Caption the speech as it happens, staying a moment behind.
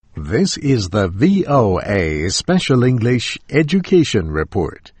This is the VOA Special English Education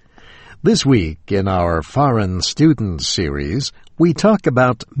Report. This week in our Foreign Students series, we talk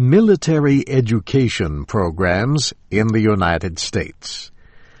about military education programs in the United States.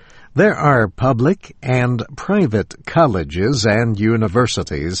 There are public and private colleges and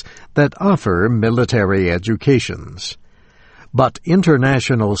universities that offer military educations. But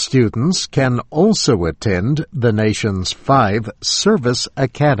international students can also attend the nation's 5 service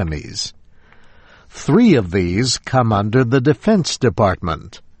academies. 3 of these come under the Defense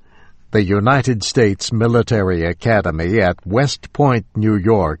Department. The United States Military Academy at West Point, New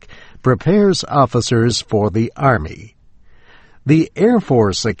York, prepares officers for the Army. The Air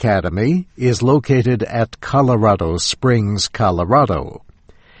Force Academy is located at Colorado Springs, Colorado,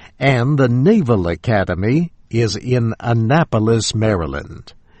 and the Naval Academy is in Annapolis,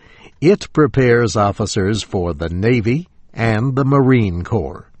 Maryland. It prepares officers for the Navy and the Marine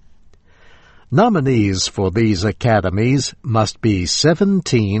Corps. Nominees for these academies must be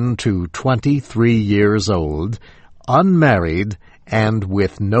 17 to 23 years old, unmarried, and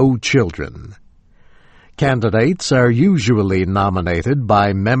with no children. Candidates are usually nominated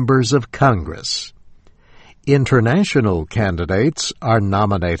by members of Congress. International candidates are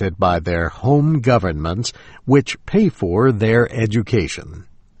nominated by their home governments, which pay for their education.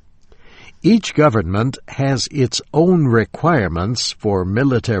 Each government has its own requirements for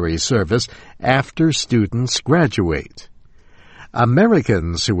military service after students graduate.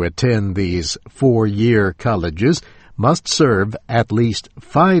 Americans who attend these 4-year colleges must serve at least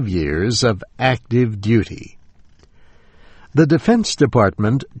 5 years of active duty. The Defense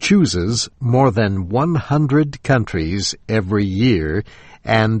Department chooses more than 100 countries every year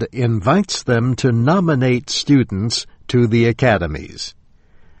and invites them to nominate students to the academies.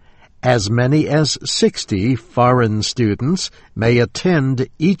 As many as 60 foreign students may attend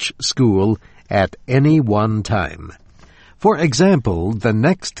each school at any one time. For example, the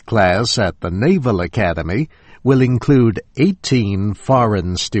next class at the Naval Academy will include 18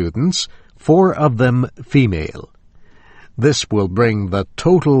 foreign students, 4 of them female. This will bring the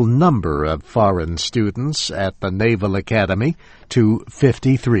total number of foreign students at the Naval Academy to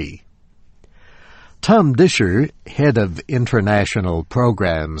 53. Tom Disher, head of international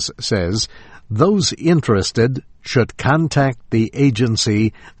programs, says those interested should contact the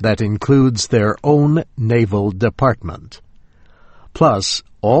agency that includes their own naval department. Plus,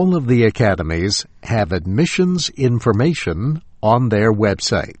 all of the academies have admissions information on their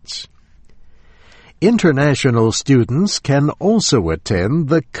websites. International students can also attend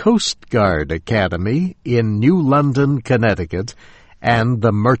the Coast Guard Academy in New London, Connecticut, and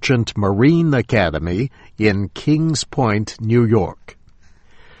the Merchant Marine Academy in Kings Point, New York.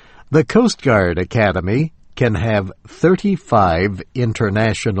 The Coast Guard Academy can have 35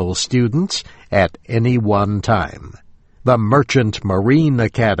 international students at any one time. The Merchant Marine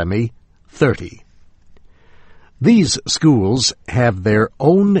Academy, 30. These schools have their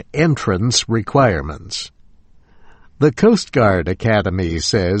own entrance requirements. The Coast Guard Academy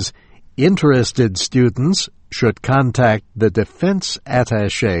says interested students should contact the defense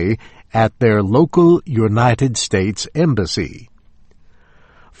attaché at their local United States Embassy.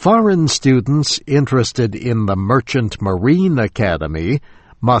 Foreign students interested in the Merchant Marine Academy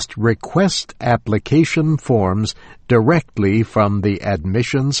must request application forms directly from the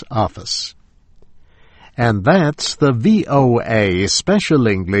admissions office. And that's the VOA Special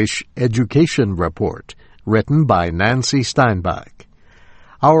English Education Report, written by Nancy Steinbach.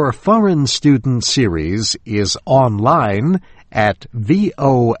 Our Foreign Student Series is online at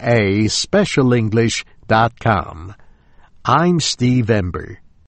voaspecialenglish.com. I'm Steve Ember.